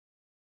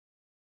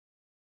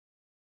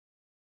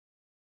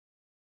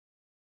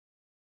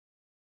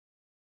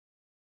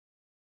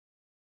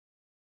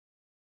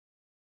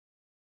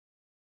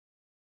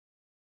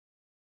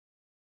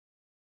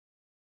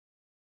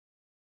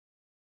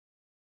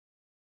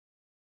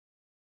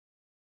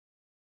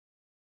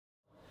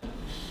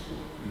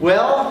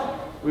Well,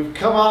 we've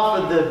come off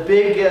of the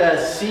big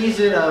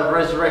season of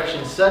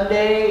Resurrection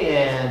Sunday,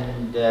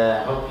 and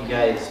I hope you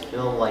guys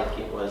feel like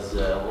it was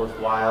a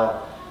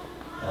worthwhile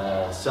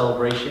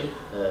celebration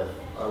of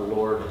our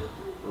Lord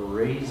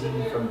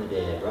rising from the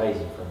dead.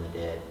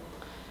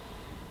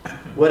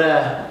 What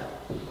a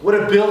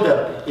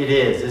build-up it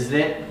is, isn't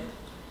it?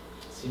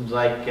 Seems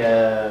like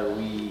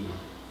we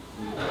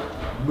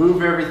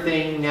move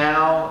everything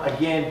now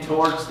again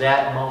towards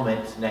that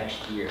moment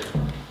next year.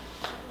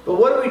 But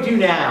what do we do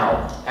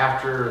now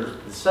after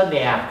the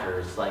Sunday after?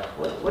 It's like,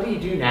 what do you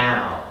do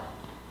now?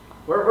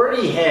 Where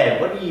do you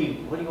head? What do you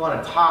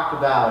want to talk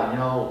about? You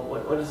know,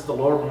 what does the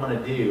Lord want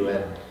to do?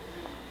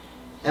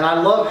 And I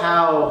love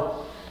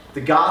how the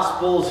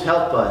Gospels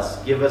help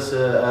us, give us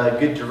a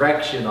good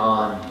direction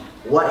on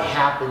what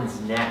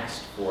happens next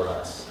for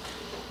us.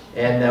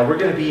 And we're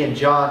going to be in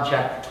John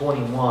chapter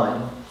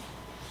 21,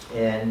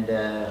 and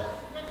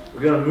we're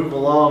going to move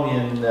along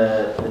in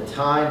the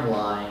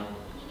timeline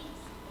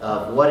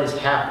of what is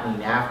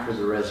happening after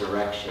the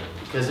resurrection.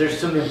 Because there's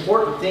some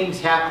important things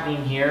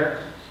happening here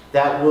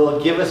that will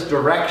give us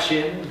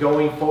direction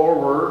going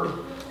forward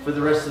for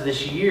the rest of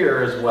this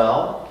year as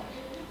well.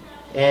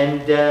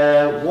 And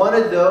one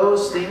of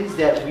those things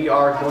that we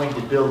are going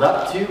to build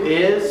up to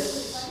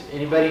is,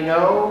 anybody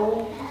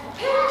know?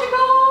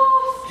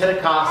 Pentecost!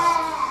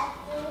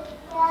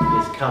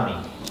 Pentecost is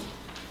coming.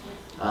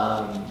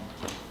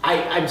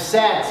 I'm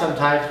sad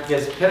sometimes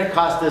because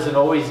Pentecost doesn't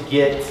always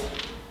get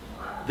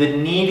the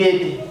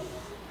needed,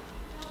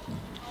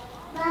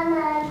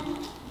 the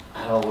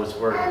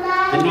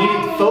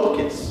needed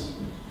focus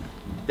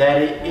that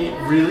it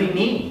really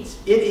needs.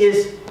 It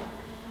is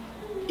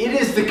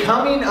the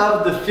coming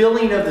of the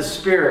filling of the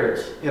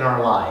Spirit in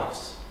our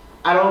lives.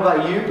 I don't know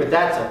about you, but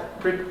that's a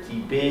pretty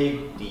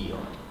big deal.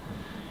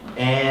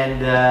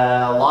 And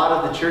a lot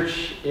of the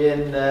church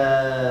in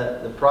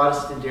the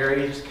Protestant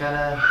area just kind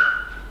of,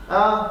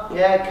 oh,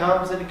 yeah, it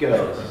comes and it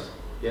goes,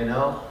 you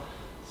know.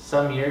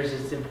 Some years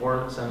it's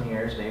important, some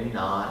years maybe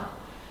not.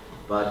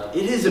 But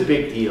it is a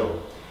big deal.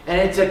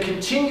 And it's a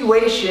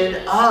continuation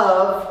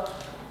of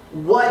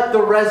what the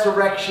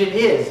resurrection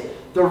is.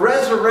 The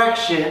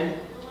resurrection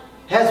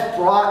has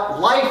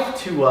brought life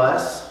to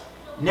us.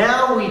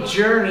 Now we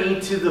journey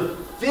to the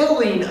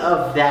filling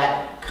of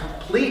that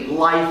complete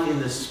life in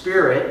the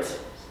Spirit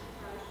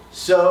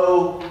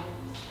so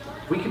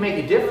we can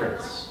make a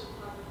difference.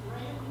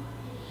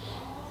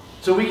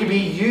 So we can be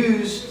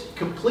used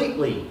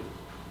completely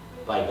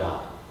by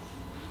God.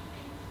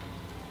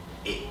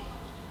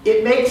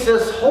 It makes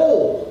us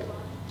whole,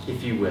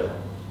 if you will.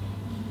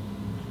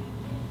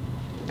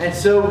 And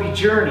so we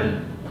journey.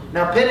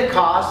 Now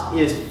Pentecost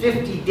is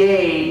 50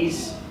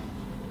 days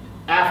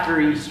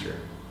after Easter,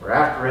 or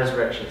after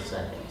Resurrection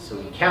Sunday. So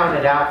we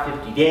counted out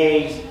 50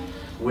 days,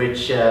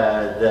 which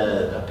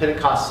the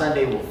Pentecost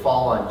Sunday will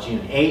fall on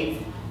June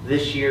 8th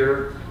this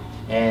year.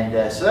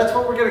 And so that's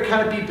what we're going to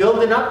kind of be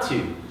building up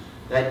to,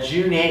 that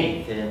June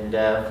 8th. And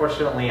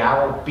unfortunately, I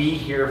won't be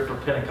here for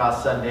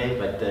Pentecost Sunday,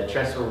 but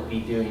Tressa will be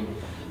doing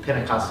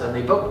Pentecost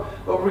Sunday. But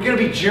we're going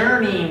to be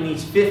journeying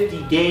these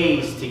 50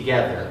 days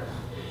together.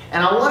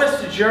 And I want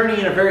us to journey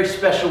in a very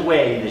special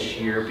way this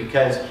year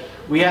because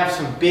we have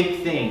some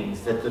big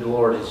things that the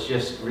Lord has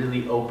just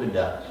really opened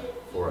up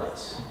for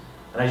us.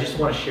 And I just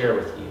want to share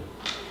with you.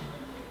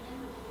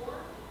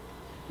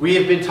 We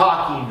have been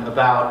talking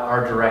about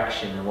our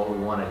direction and what we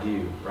want to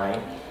do, right?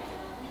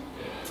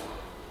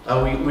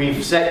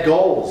 We've set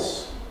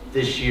goals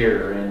this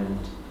year, and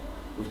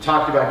we've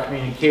talked about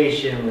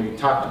communication. We've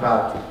talked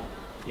about,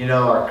 you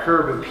know, our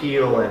curb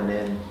appeal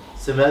and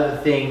some other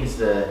things,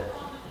 the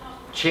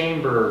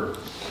chamber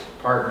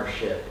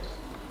partnership.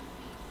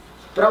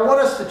 But I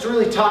want us to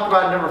really talk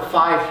about number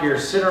 5 here,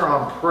 center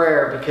on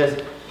prayer, because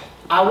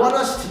I want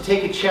us to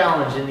take a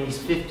challenge in these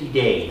 50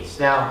 days.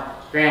 Now,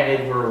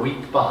 granted, we're a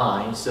week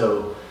behind,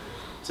 so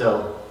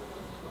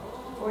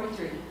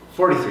 43.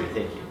 43,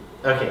 thank you.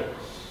 Okay.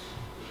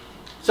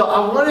 So I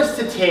want us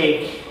to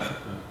take,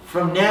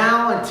 from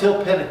now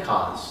until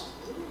Pentecost,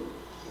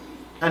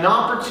 an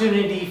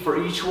opportunity for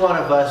each one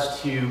of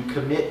us to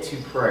commit to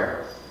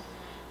prayer.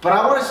 But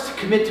I want us to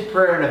commit to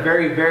prayer in a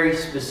very, very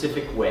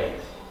specific way.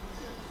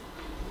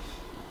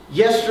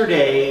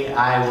 Yesterday,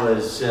 I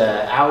was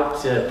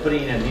out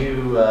putting a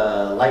new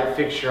light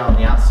fixture on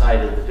the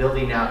outside of the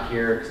building out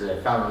here because I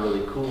found a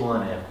really cool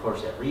one, and of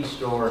course at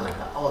Restore, and I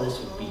thought, oh, this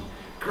would be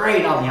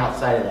great on the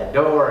outside of that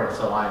door. And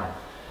so I'm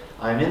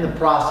in the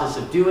process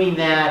of doing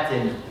that,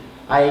 and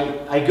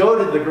I go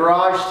to the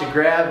garage to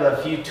grab a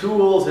few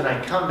tools, and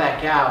I come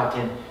back out,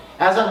 and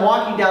as I'm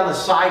walking down the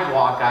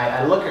sidewalk,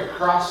 I look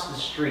across the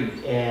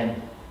street,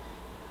 and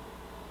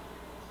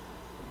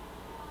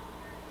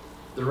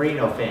the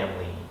Reno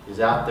family is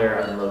out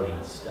there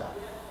unloading stuff.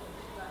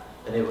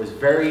 And it was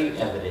very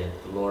evident,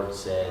 the Lord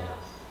said,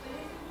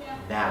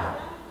 now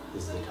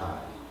is the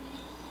time.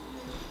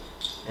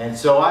 And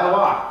so I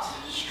walked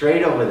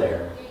straight over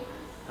there.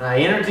 And I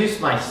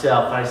introduced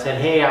myself. And I said,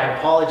 hey, I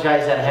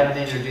apologize that I haven't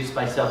introduced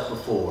myself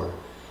before.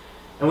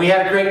 And we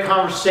had a great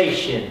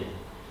conversation.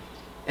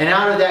 And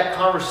out of that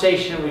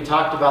conversation, we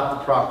talked about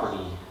the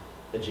property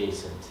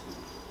adjacent.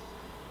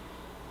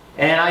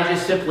 And I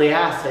just simply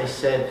asked, I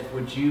said,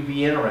 would you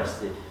be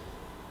interested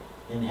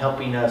in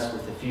helping us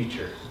with the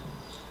future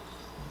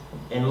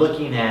and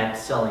looking at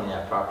selling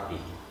that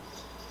property?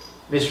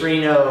 Miss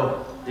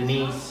Reno,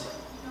 Denise,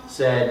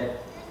 said,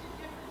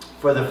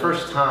 for the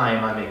first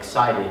time, I'm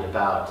excited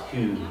about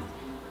who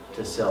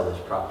to sell this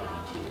property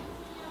to.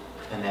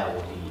 And that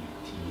will be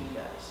to you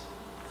guys.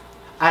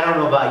 I don't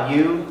know about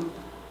you,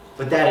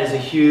 but that is a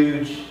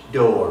huge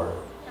door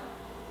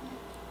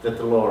that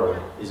the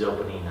Lord is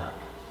opening up.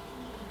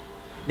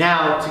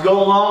 Now, to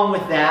go along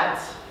with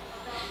that,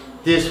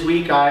 this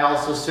week I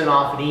also sent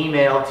off an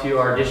email to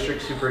our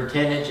district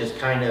superintendent, just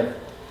kind of,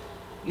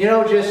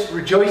 just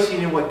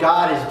rejoicing in what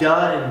God has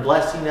done and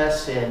blessing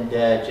us, and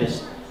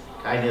just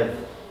kind of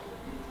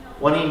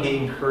wanting to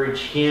encourage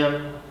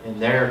him in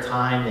their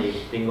time.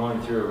 They've been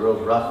going through a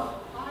real rough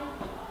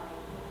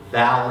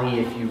valley,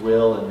 if you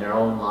will, in their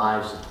own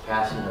lives with the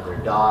passing of their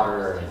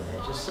daughter,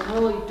 and just some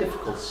really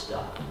difficult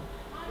stuff.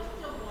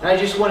 And I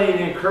just wanted to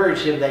encourage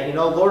him that,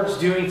 Lord's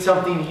doing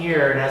something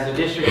here, and as a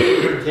district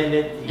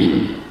superintendent,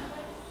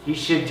 he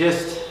should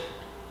just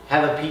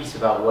have a peace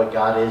about what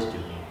God is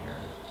doing here.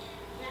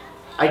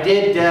 I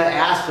did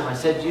ask him, I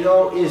said,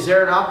 is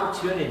there an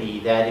opportunity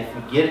that if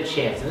we get a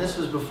chance, and this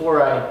was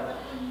before I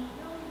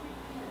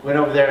went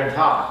over there and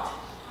talked,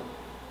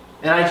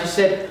 and I just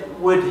said,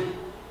 would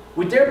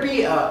there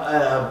be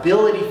an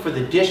ability for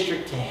the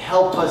district to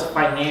help us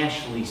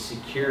financially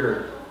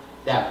secure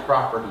that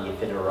property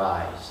if it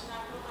arrives?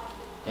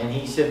 And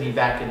he sent me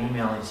back an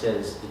email and he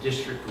says the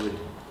district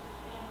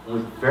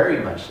would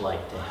very much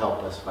like to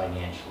help us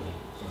financially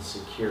in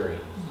securing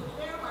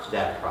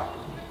that property.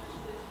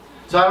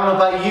 So I don't know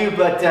about you,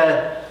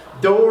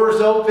 but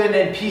doors open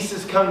and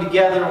pieces come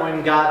together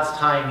when God's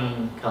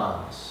timing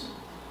comes.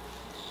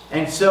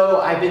 And so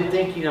I've been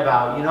thinking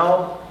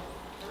about,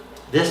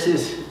 this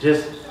is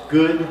just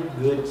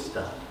good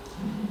stuff.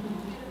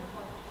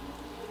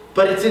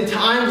 But it's in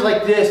times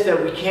like this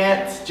that we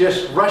can't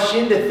just rush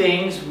into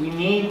things. We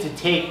need to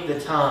take the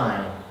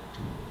time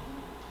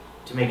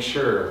to make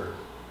sure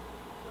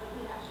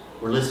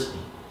we're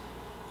listening.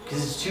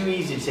 Because it's too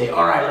easy to say,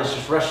 all right, let's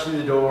just rush through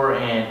the door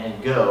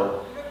and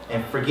go,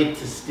 and forget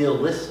to still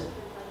listen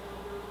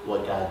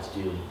what God's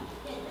doing.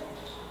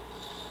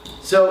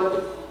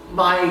 So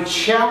my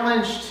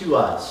challenge to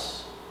us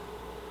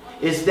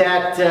is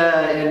that,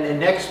 and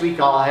next week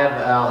I'll have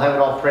it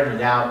all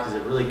printed out, because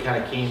it really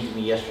kind of came to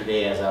me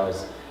yesterday as I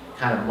was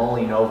kind of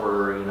mulling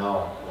over,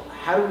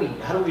 how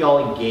do we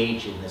all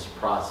engage in this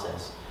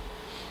process?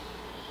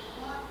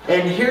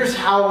 And here's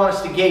how I want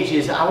us to engage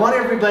is I want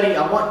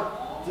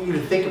you to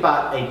think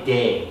about a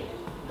day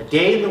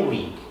in the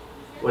week,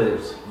 whether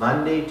it's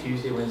Monday,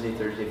 Tuesday, Wednesday,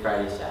 Thursday,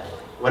 Friday, Saturday,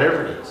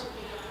 whatever it is.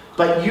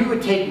 But you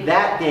would take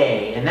that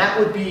day, and that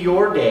would be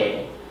your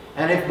day.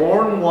 And if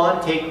more than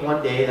one, take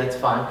one day, that's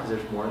fine, because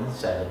there's more than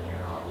 7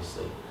 here,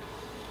 obviously.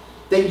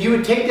 That you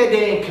would take that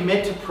day and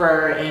commit to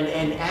prayer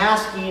and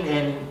asking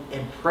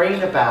and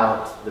praying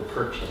about the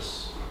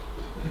purchase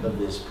of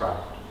this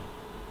property.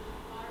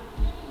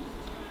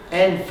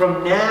 And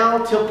from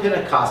now till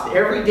Pentecost,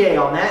 every day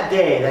on that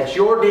day, that's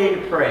your day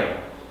to pray,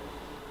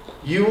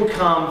 you will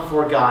come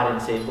before God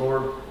and say,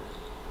 Lord,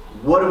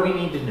 what do we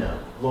need to know?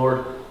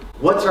 Lord,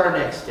 what's our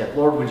next step?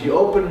 Lord, would you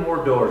open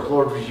more doors?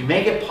 Lord, would you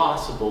make it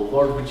possible?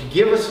 Lord, would you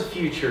give us a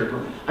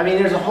future? I mean,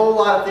 there's a whole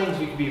lot of things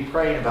we could be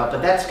praying about,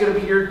 but that's going to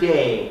be your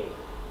day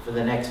for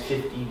the next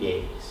 50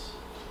 days,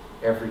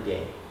 every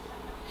day.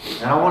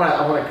 And I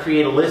want to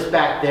create a list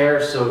back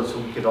there so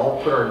we could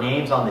all put our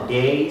names on the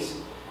days,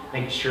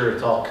 making sure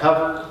it's all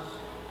covered.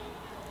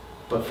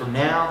 But from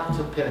now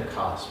till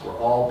Pentecost, we're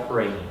all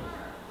praying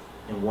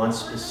in one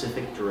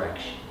specific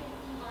direction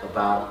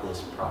about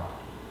this property.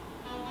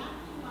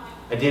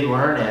 I did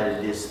learn that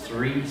it is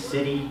 3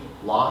 city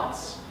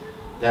lots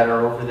that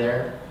are over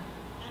there.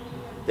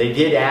 They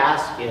did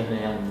ask,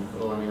 and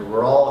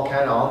we're all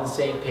kind of on the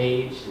same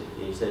page.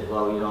 They said,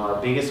 well,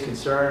 our biggest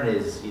concern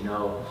is,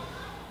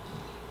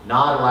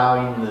 not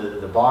allowing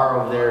the bar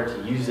over there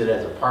to use it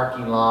as a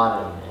parking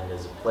lot and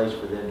as a place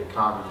for them to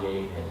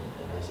congregate.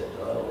 And I said,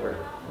 well,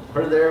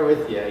 we're there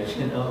with you.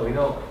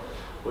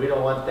 We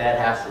don't want that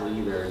hassle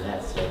either in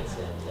that sense.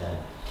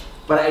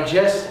 But I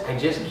just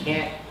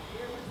can't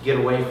get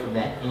away from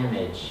that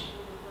image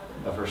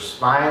of her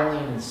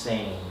smiling and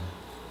saying,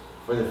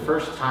 for the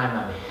first time,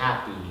 I'm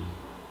happy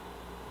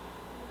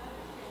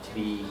to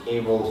be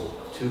able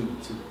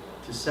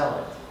to sell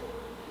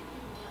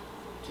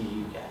it to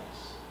you guys.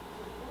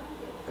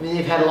 I mean,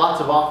 they've had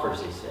lots of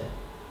offers, they said,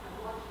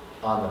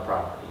 on the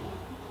property.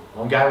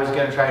 One guy was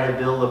going to try to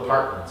build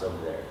apartments over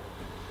there.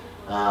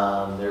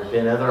 There have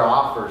been other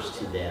offers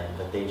to them,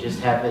 but they just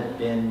haven't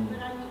been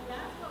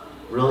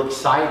real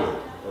excited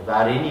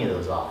about any of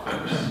those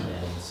offers.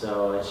 And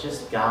so it's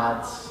just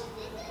God's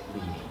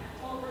leading.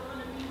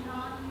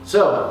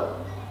 So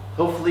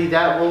hopefully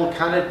that will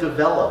kind of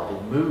develop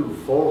and move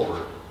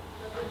forward.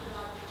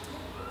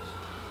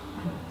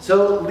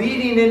 So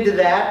leading into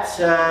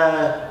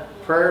that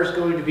prayer is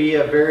going to be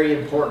a very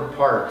important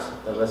part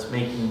of us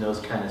making those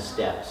kind of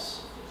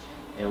steps.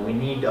 And we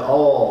need to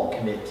all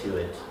commit to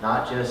it,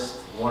 not just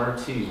one or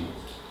two.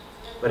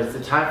 But it's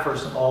the time for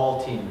us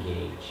all to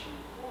engage.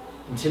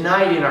 And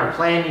tonight in our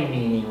planning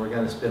meeting, we're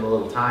going to spend a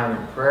little time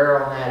in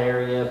prayer on that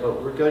area,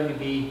 but we're going to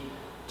be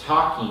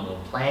talking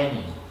and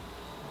planning.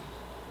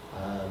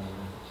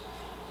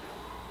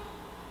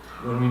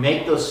 When we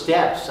make those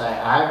steps,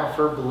 I'm a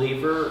firm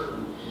believer,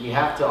 we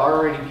have to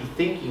already be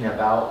thinking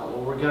about what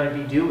we're going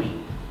to be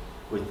doing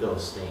with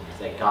those things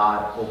that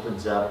God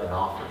opens up and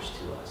offers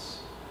to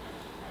us.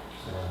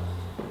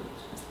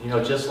 You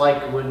know, just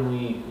like when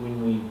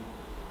we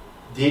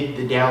did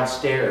the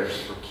downstairs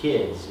for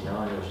kids, you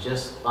know, and it was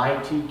just my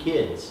 2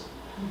 kids.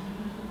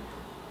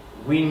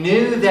 We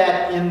knew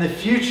that in the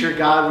future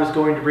God was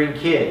going to bring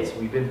kids.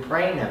 We've been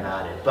praying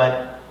about it,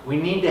 but we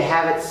need to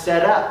have it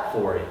set up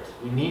for it.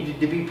 We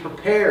needed to be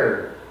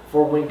prepared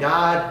for when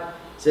God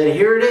said,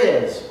 here it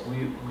is.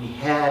 We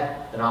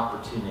had an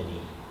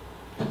opportunity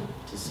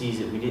to seize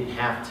it. We didn't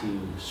have to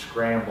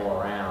scramble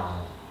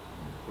around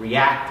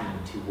reacting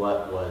to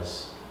what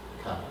was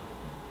coming.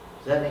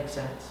 Does that make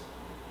sense?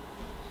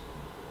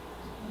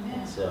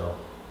 Amen. So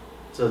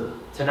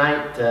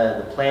tonight,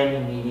 the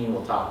planning meeting,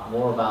 we'll talk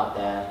more about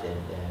that and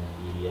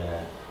be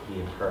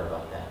in prayer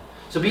about that.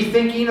 So be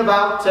thinking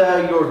about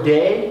your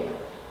day.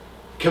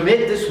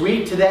 Commit this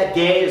week to that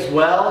day as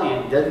well.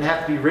 It doesn't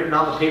have to be written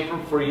on the paper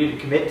for you to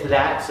commit to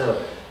that.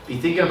 So be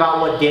thinking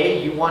about what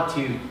day you want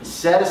to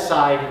set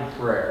aside in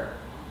prayer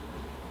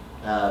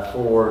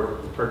for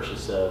the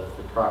purchase of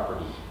the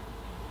property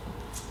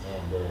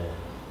and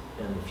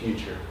in the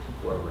future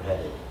where we're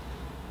headed.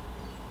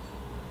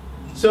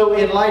 So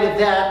in light of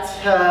that,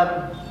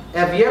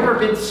 have you ever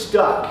been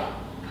stuck?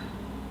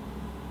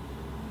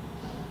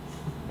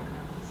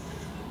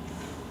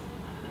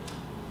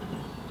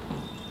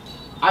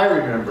 I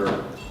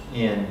remember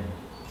in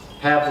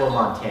Pueblo,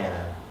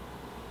 Montana,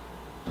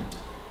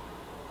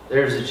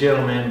 there's a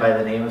gentleman by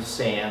the name of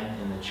Sam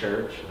in the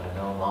church. I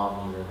know,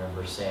 Mom, you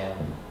remember Sam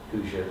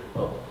Hoosier.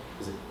 Oh,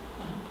 is it?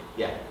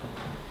 Yeah.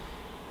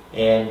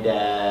 And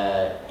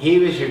he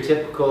was your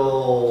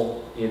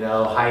typical, you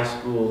know, high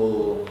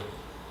school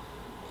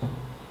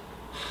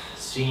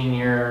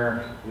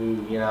senior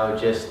who, you know,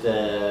 just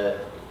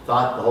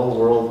thought the whole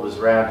world was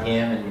around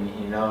him,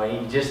 and, you know,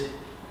 he just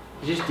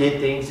did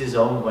things his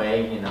own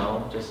way, you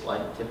know, just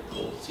like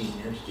typical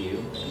seniors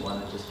do. They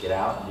want to just get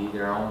out and be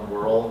their own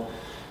world,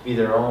 be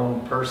their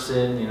own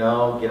person, you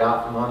know, get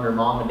out from under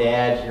mom and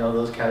dad, you know,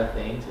 those kind of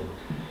things.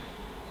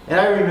 And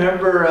I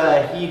remember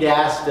he'd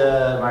asked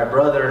my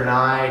brother and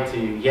I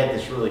he had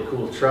this really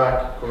cool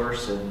truck, of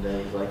course, and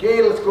he's like,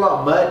 hey, let's go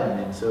out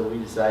mudding. And so we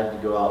decided to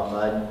go out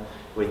mudding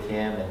with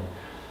him.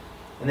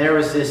 And there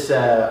was this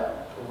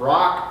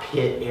rock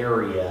pit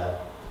area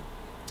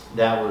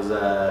that was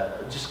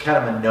just kind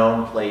of a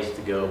known place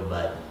to go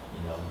mudding.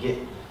 You know,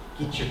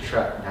 get your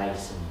truck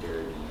nice and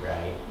dirty,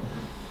 right?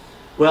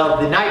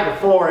 Well, the night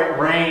before it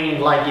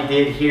rained like it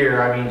did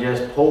here. I mean,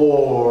 just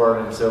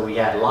poured, and so we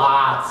had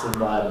lots of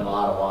mud and a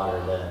lot of water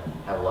to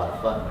have a lot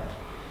of fun with.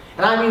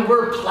 And I mean,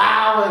 we're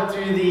plowing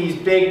through these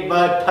big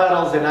mud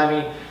puddles, and I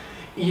mean,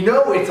 you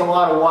know it's a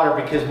lot of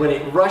water because when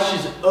it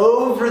rushes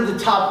over the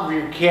top of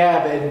your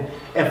cab,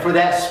 and for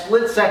that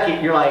split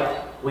second, you're like,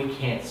 we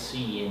can't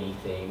see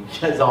anything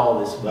because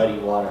all this muddy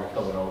water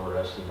coming over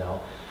us, you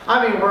know.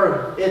 I mean,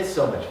 it's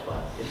so much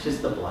fun. It's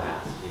just a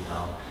blast, you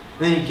know.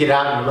 And then you get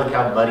out and you look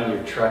how muddy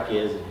your truck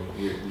is, and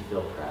you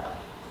feel proud.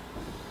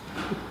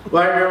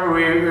 Well, I remember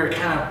we were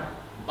kind of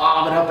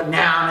bobbing up and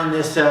down in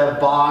this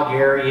bog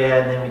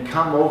area, and then we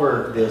come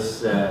over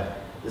this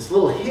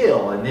little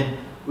hill, and then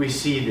we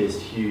see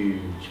this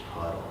huge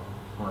puddle.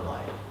 We're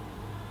like,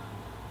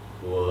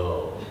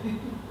 whoa,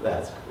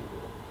 that's cool.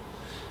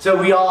 So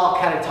we all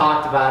kind of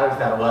talked about it. We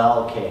thought,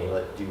 well, okay,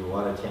 do we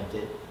want to attempt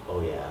it? Oh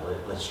yeah,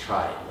 let's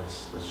try it.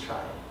 Let's try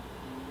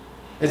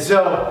it. And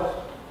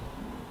so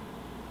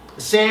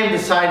Sam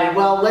decided,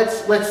 well,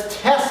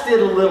 let's test it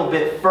a little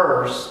bit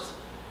first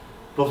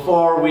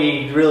before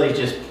we really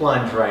just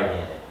plunge right in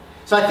it.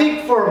 So I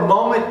think for a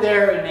moment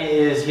there in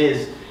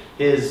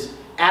his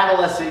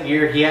adolescent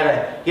year, he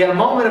had a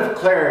moment of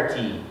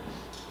clarity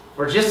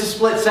for just a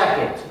split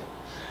second.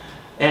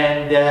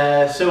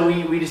 And so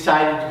we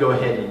decided to go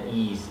ahead and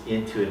ease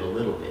into it a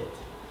little bit.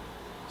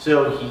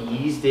 So he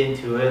eased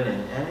into it,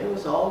 and it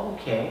was all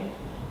okay.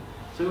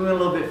 So we went a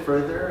little bit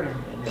further,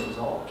 and it was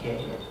all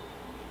okay.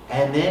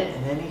 And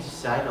then he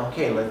decided,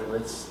 okay,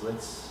 let's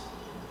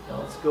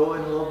go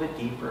in a little bit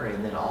deeper.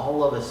 And then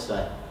all of a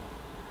sudden,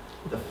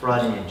 the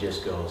front end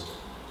just goes,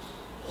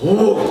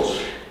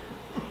 whoosh,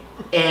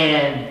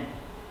 and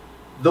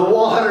the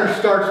water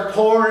starts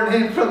pouring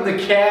in from the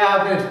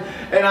cab,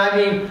 and I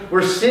mean,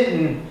 we're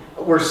sitting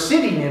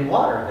in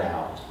water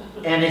now,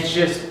 and it's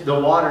just, the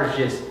water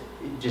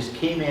just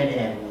came in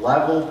and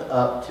leveled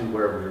up to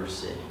where we were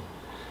sitting.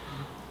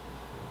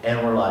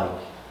 And we're like,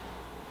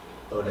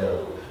 oh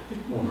no,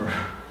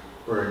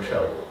 we're in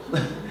trouble.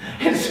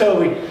 And so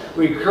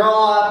we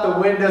crawl out the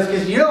windows,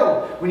 because you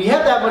know, when you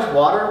have that much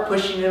water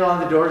pushing in on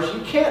the doors,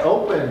 you can't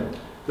open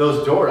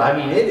those doors. I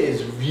mean, it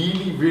is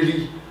really,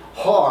 really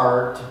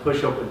hard to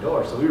push open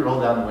doors. So we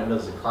rolled down the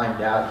windows and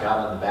climbed out, got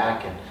on the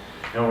back, and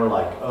we're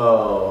like,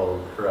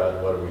 oh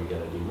crud, what are we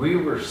gonna do? We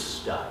were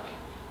stuck.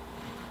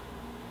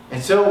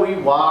 And so we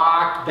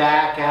walked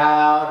back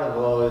out,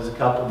 well, it was a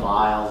couple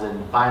miles,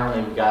 and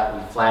finally we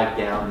flagged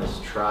down this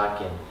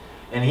truck,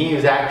 and he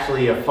was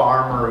actually a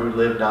farmer who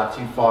lived not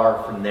too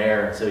far from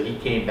there, and so he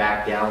came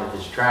back down with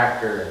his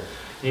tractor, and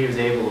he was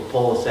able to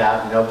pull us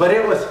out, you know. But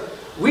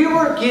we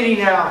were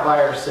getting out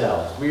by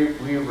ourselves.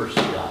 We were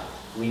stuck.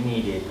 We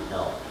needed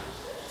help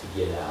to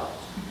get out.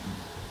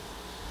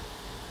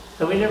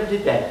 So we never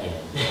did that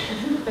again.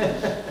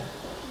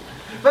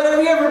 But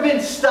have you ever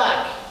been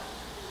stuck?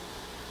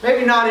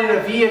 Maybe not in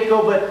a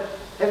vehicle, but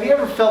have you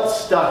ever felt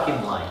stuck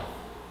in life?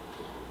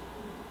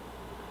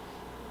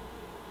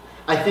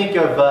 I think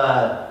of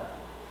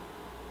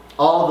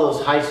all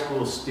those high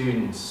school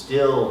students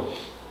still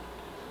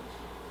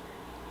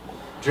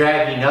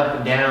dragging up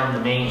and down the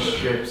main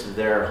strips of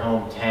their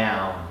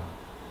hometown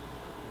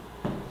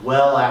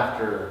well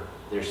after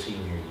their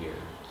senior year.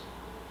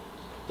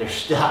 They're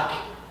stuck.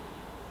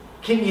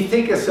 Can you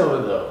think of some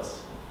of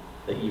those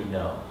that you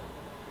know?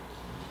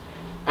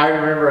 I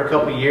remember a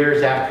couple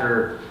years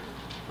after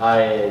I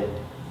had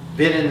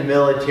been in the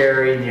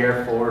military, in the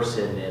Air Force,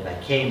 and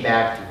I came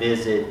back to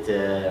visit.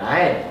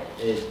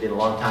 It's been a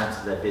long time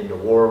since I've been to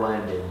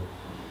Orland,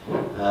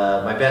 and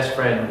my best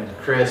friend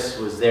Chris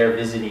was there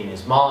visiting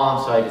his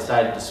mom, so I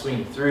decided to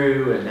swing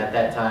through, and at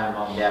that time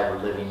Mom and Dad were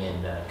living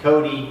in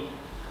Cody.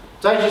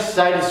 So I just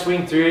decided to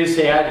swing through,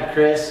 say hi to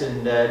Chris,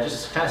 and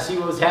just kind of see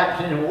what was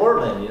happening in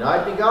Orland. You know,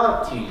 I'd been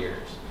gone 2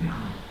 years.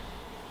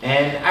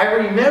 And I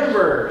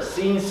remember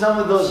seeing some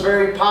of those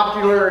very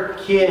popular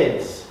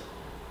kids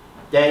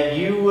that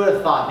you would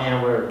have thought,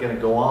 man, we're going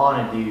to go on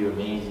and do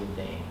amazing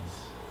things.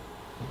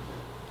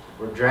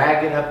 We're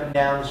dragging up and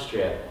down the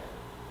strip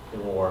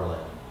in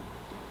Orland.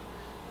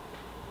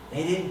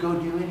 They didn't go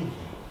do anything.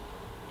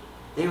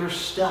 They were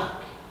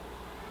stuck.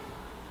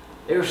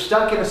 They were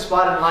stuck in a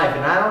spot in life.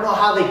 And I don't know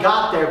how they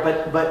got there,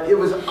 but it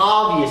was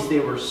obvious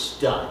they were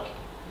stuck.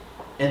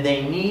 And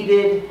they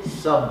needed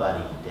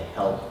somebody to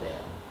help them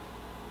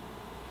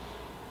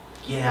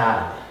get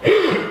out of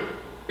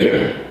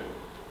it.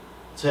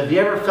 So have you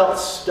ever felt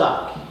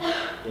stuck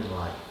in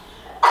life?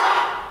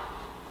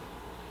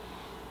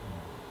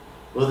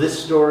 Well,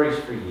 this story's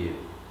for you.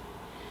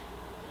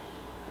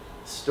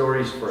 This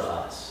story's for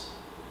us.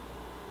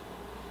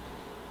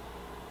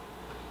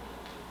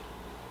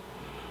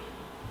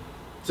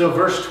 So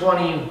verse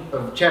 20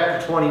 of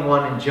chapter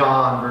 21 in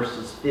John,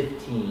 verses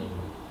 15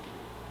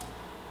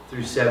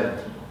 through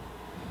 17.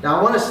 Now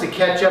I want us to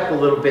catch up a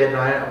little bit,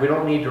 and we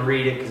don't need to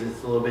read it because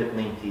it's a little bit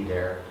lengthy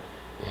there.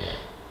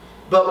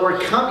 But we're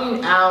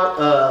coming out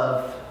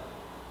of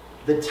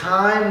the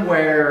time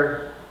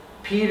where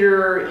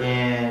Peter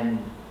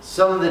and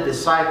some of the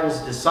disciples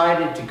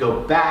decided to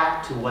go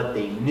back to what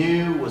they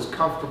knew was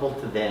comfortable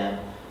to them,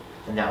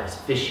 and that was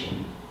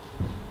fishing.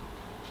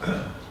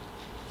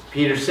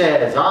 Peter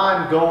says,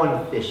 I'm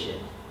going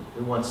fishing.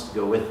 Who wants to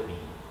go with me?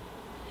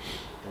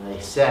 And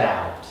they set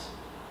out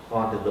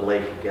onto the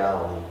Lake of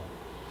Galilee.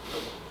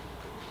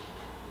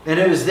 And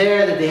it was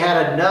there that they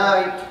had a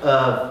night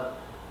of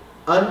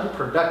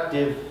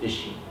unproductive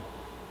fishing.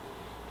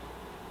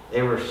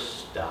 They were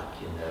stuck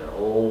in their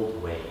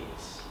old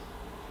ways.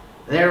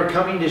 And they were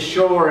coming to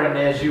shore, and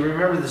as you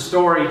remember the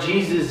story,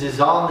 Jesus is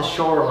on the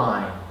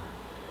shoreline.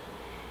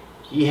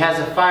 He has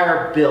a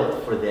fire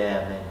built for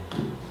them,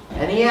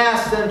 and he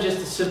asked them just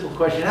a simple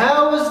question,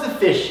 how was the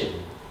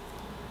fishing?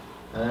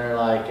 And they're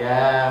like,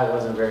 it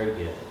wasn't very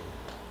good.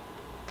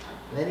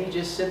 And then he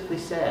just simply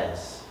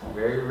says,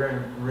 very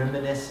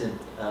reminiscent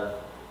of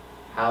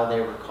how they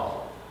were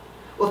called,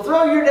 well,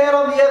 throw your net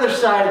on the other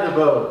side of the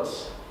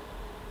boats.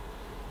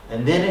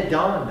 And then it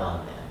dawned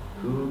on them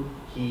who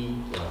he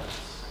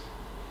was.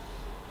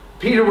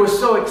 Peter was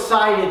so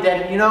excited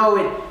that, you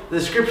know, the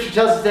scripture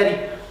tells us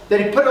that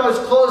he put on his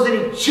clothes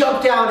and he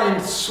jumped out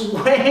and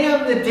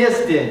swam the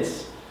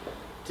distance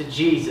to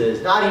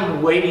Jesus, not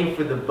even waiting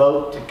for the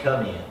boat to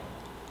come in.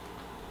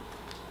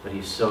 But he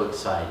was so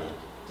excited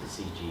to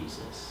see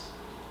Jesus,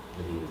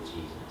 to be with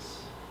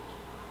Jesus.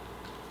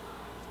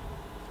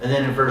 And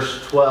then in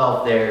verse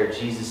 12 there,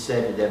 Jesus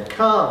said to them,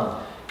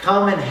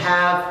 come and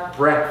have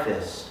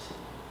breakfast.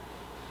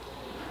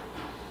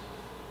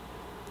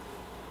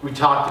 We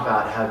talked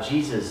about how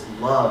Jesus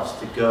loves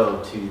to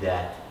go to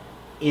that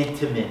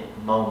intimate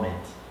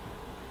moment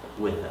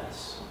with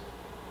us.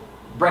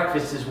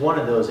 Breakfast is one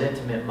of those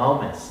intimate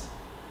moments.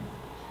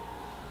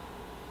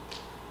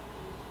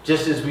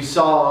 Just as we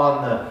saw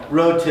on the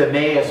road to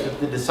Emmaus with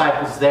the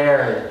disciples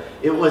there,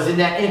 it was in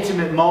that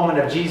intimate moment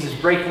of Jesus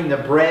breaking the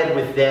bread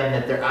with them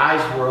that their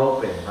eyes were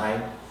open,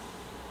 right?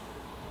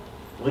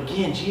 Well,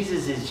 again,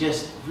 Jesus is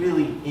just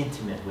really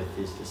intimate with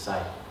his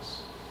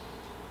disciples.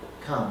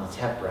 Come, let's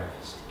have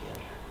breakfast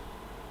together.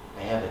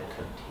 I have it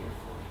cooked here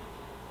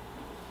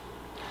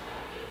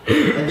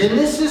And then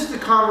this is the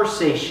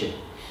conversation.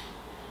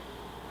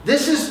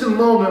 This is the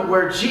moment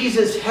where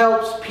Jesus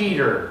helps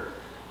Peter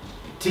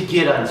to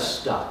get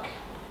unstuck.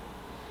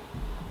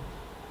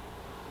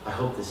 I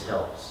hope this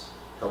helps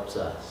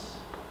us.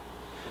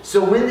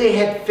 So when they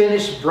had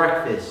finished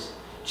breakfast,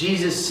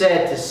 Jesus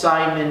said to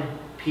Simon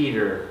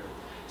Peter,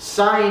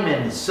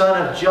 "Simon,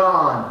 son of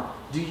John,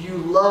 do you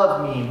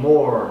love me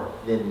more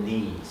than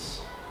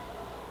these?"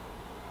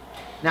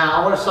 Now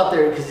I want to stop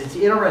there because it's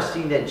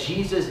interesting that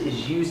Jesus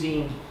is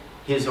using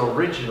his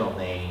original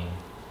name,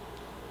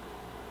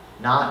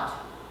 not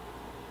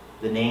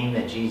the name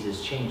that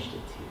Jesus changed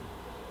it to.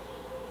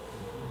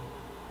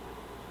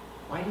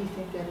 Why do you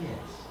think that is?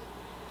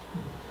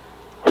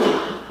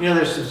 You know,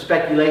 there's some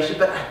speculation,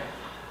 but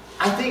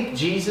I think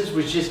Jesus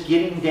was just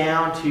getting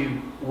down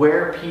to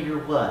where Peter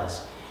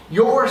was.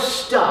 You're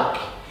stuck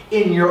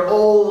in your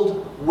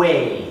old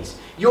ways.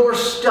 You're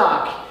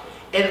stuck,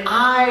 and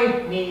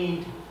I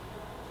need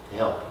to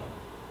help you.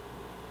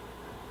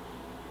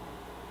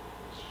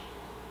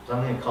 So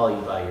I'm going to call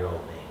you by your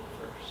old name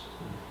first.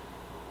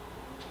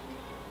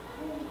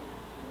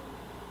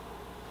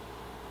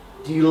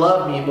 Do you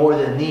love me more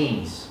than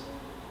these?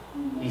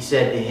 He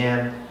said to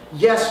him.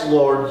 Yes,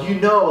 Lord, you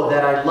know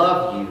that I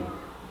love you,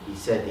 he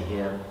said to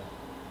him.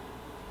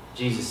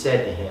 Jesus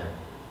said to him,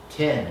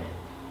 "Tend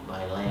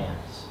my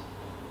lambs."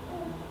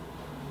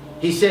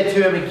 He said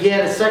to him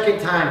again a second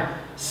time,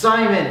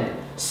 "Simon,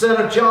 son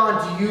of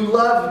John, do you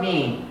love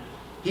me?"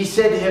 He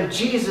said to him,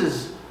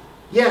 Jesus,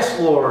 "Yes,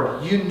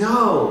 Lord, you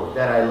know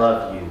that I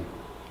love you."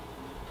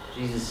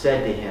 Jesus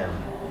said to him,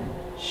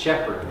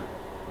 "Shepherd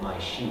my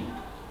sheep."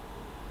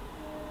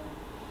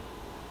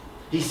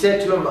 He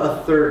said to him a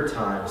third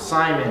time,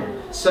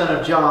 "Simon, son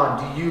of John,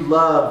 do you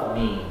love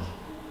me?"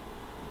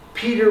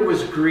 Peter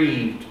was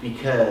grieved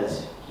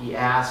because he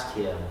asked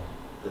him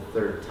the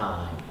third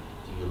time,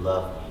 "Do you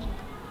love me?"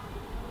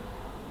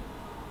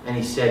 And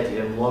he said to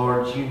him,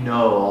 "Lord, you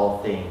know all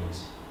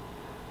things.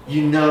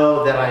 You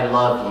know that I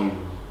love you."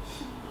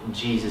 And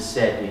Jesus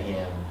said to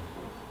him,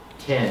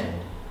 "Tend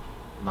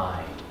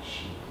my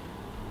sheep."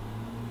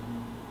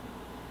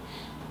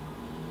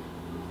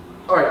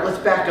 All right, let's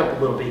back up a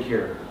little bit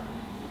here,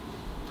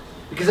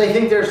 because I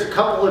think there's a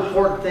couple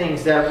important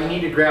things that we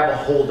need to grab a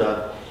hold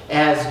of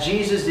as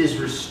Jesus is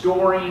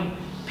restoring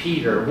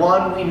Peter.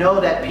 One, we know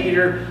that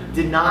Peter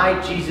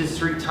denied Jesus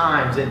 3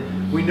 times,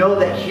 and we know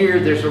that here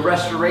there's a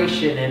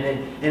restoration,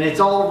 and it's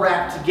all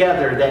wrapped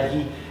together, that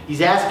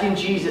he's asking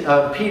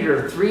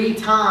Peter 3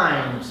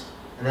 times,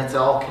 and that's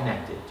all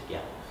connected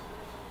together.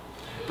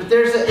 But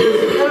there's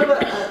kind of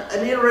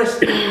an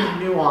interesting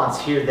nuance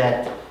here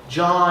that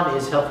John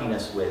is helping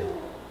us with.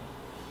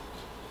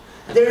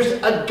 There's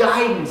a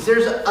guidance,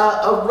 there's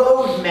a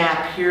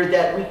roadmap here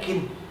that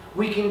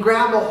we can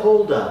grab a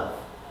hold of,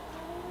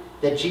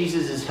 that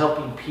Jesus is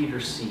helping Peter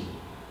see.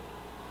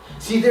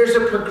 See, there's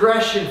a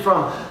progression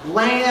from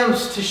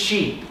lambs to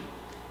sheep.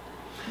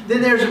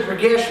 Then there's a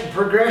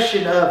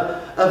progression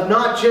of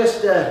not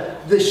just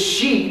the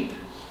sheep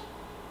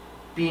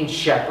being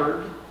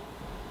shepherded,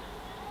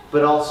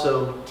 but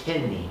also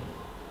tending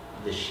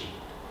the sheep.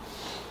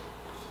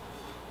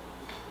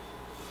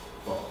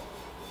 Well,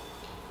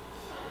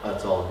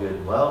 that's all good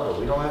and well, but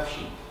we don't have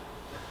sheep.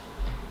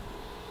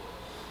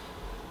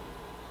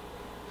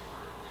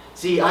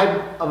 See,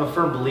 I'm a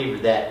firm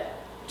believer that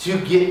to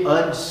get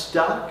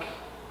unstuck,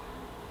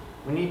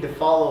 we need to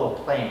follow a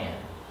plan.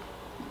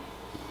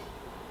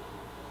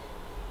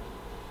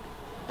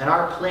 And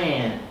our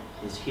plan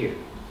is here.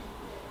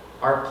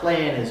 Our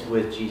plan is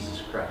with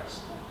Jesus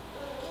Christ.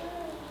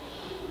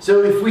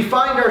 So if we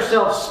find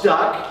ourselves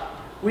stuck,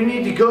 we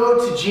need to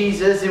go to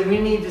Jesus and we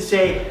need to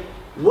say,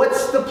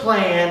 what's the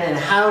plan and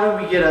how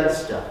do we get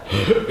unstuck?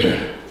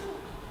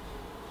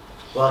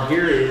 Well,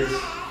 here is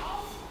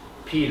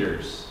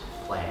Peter's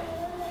plan.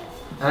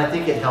 And I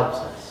think it helps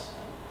us.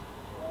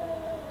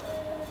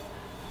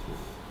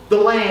 The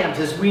lambs,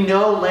 as we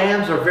know,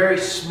 lambs are very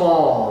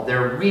small.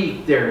 They're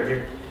weak.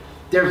 They're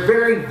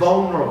very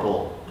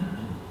vulnerable.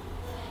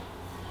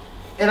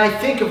 And I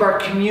think of our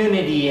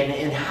community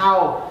and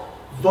how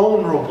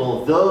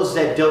vulnerable those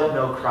that don't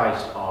know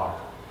Christ are.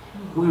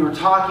 We were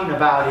talking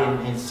about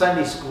in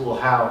Sunday school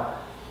how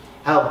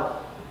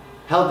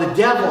the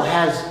devil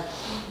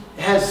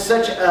has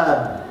such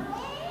a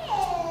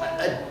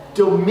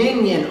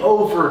dominion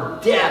over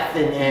death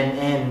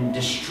and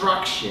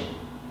destruction.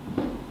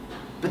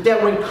 But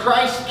that when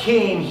Christ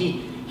came,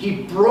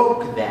 he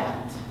broke that.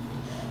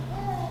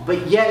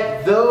 But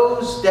yet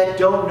those that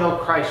don't know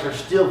Christ are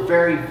still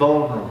very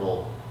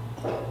vulnerable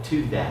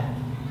to that.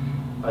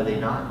 Are they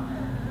not?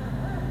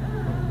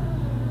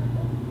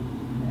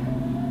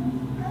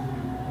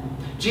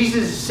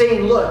 Jesus is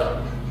saying,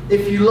 look,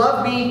 if you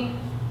love me,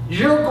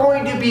 you're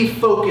going to be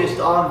focused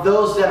on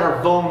those that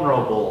are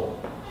vulnerable,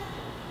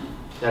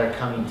 that are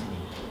coming to me.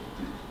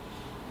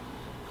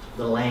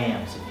 The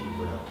lambs, if you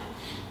will.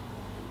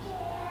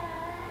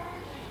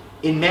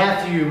 In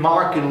Matthew,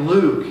 Mark, and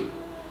Luke,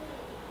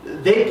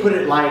 they put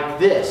it like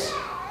this: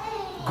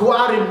 go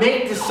out and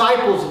make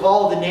disciples of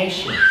all the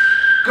nations.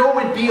 Go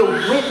and be a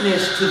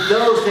witness to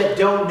those that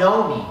don't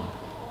know me.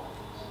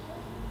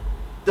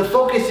 The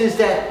focus is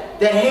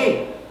that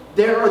hey,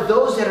 there are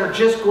those that are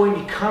just going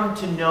to come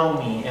to know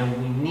me,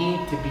 and we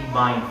need to be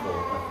mindful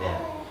of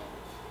them.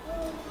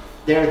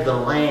 They're the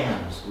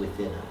lambs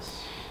within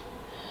us.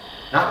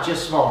 Not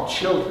just small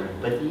children,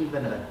 but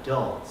even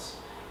adults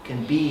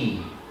can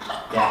be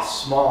that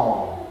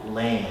small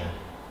lamb.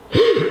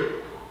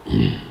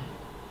 And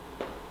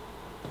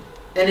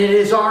it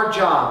is our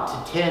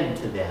job to tend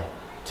to them,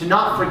 to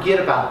not forget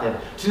about them,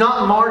 to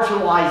not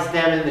marginalize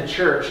them in the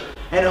church,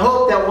 and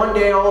hope that one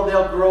day,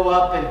 they'll grow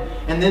up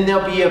and then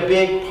they'll be a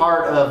big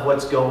part of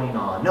what's going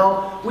on.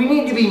 No, we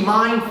need to be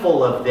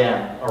mindful of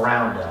them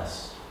around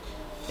us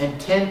and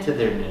tend to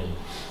their needs,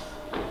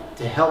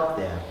 to help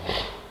them.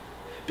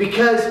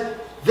 Because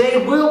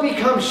they will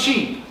become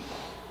sheep.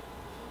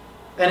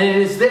 And it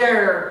is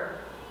there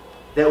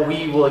that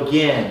we will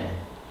again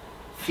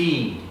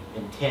feed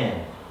and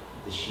tend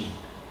the sheep.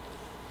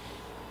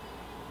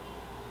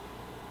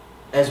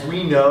 As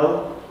we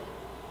know,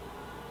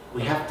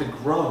 we have to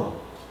grow.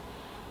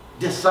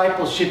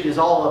 Discipleship is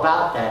all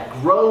about that,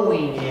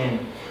 growing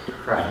in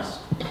Christ.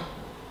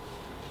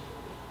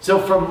 So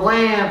from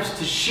lambs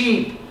to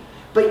sheep,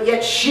 but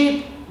yet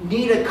sheep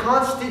need a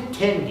constant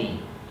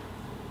tending.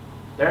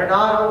 They're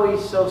not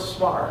always so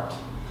smart.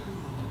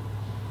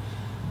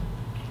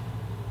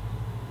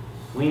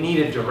 We need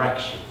a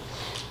direction.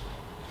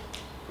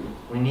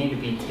 We need to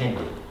be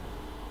tended.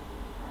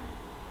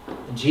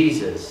 And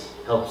Jesus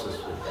helps us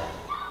with that.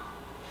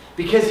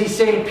 Because he's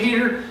saying,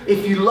 Peter,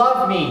 if you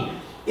love me,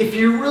 if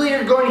you really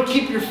are going to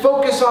keep your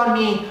focus on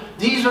me,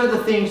 these are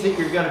the things that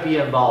you're going to be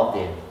involved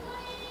in.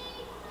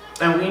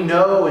 And we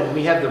know, and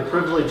we have the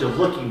privilege of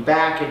looking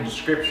back into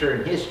Scripture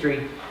and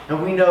history,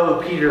 and we know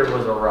Peter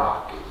was a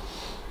rock.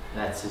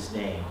 That's his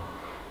name.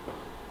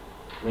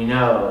 We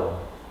know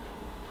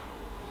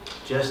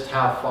just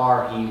how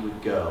far he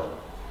would go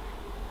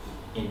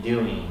in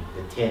doing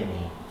the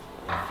tending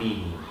and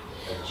feeding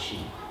of the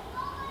sheep.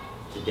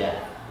 To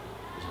death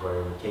is where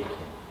it would take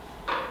him.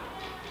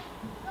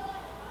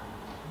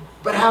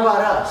 But how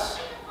about us?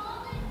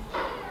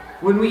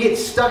 When we get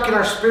stuck in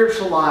our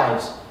spiritual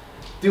lives,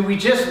 do we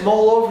just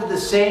mull over the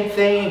same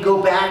thing and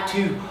go back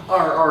to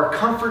our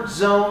comfort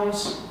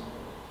zones?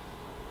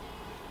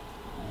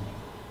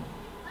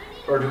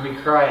 Or do we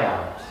cry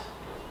out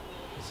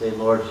and say,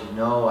 Lord, you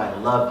know I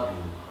love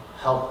you.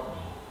 Help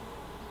me.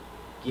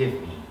 Give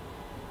me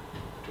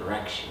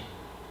direction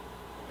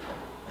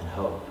and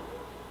hope.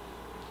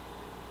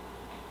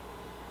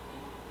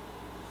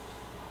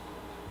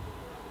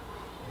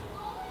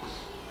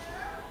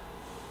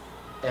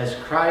 As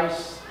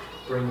Christ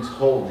brings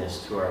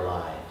wholeness to our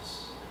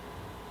lives,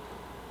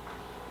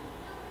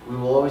 we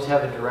will always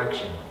have a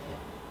direction with Him.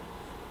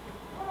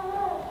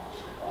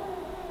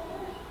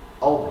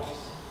 Always.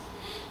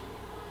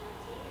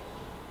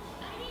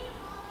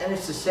 And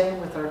it's the same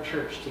with our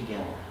church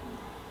together.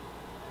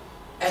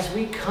 As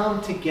we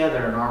come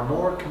together and are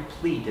more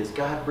complete as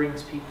God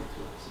brings people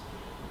to us.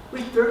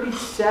 We had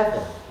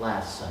 37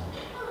 last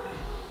Sunday.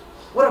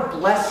 What a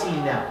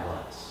blessing that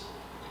was.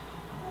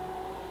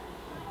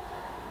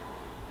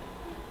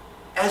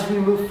 As we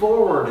move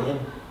forward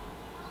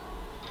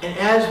and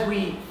as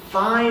we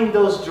find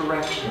those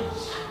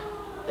directions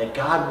that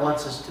God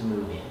wants us to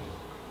move in,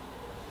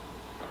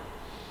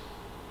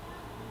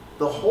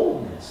 the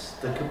wholeness,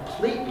 the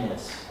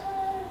completeness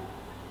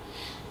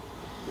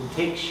will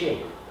take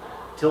shape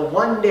till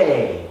one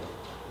day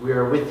we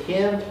are with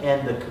Him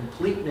and the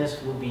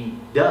completeness will be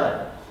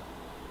done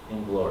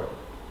in glory.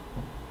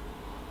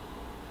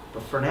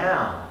 But for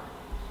now,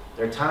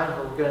 there are times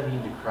where we're going to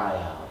need to cry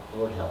out,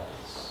 Lord, help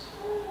us.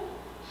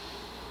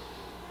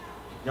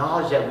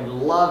 Acknowledge that we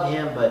love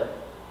Him, but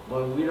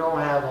we don't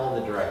have all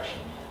the direction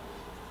yet.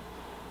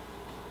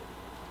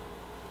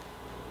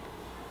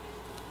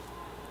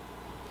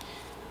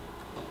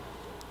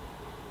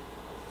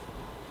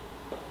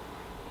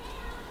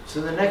 So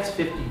the next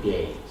 50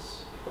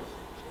 days,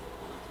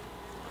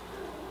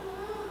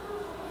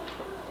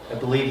 I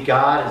believe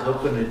God has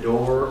opened a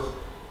door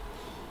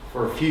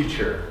for a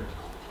future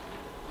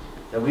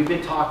that we've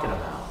been talking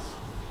about.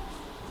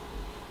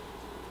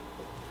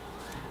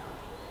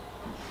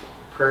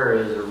 Prayer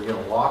is, are we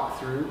going to walk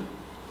through?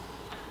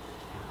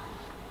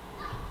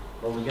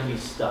 Or are we going to be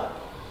stuck?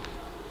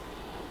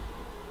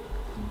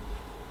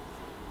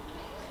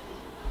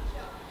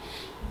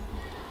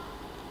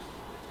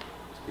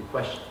 It's a good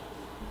question.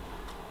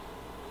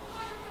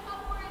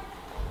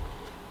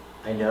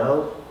 I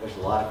know there's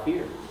a lot of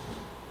fear.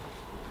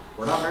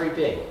 We're not very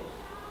big.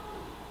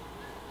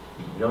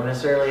 We don't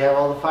necessarily have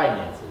all the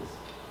finances.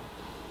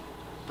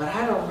 But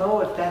I don't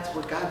know if that's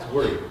what God's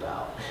worried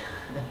about.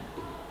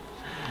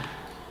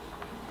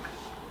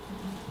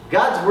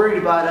 God's worried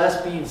about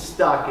us being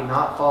stuck and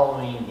not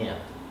following Him.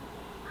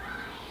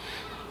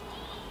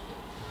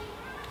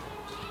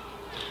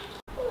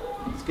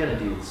 He's going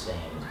to do the same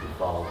as we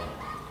follow Him.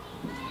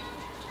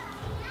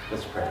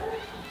 Let's pray.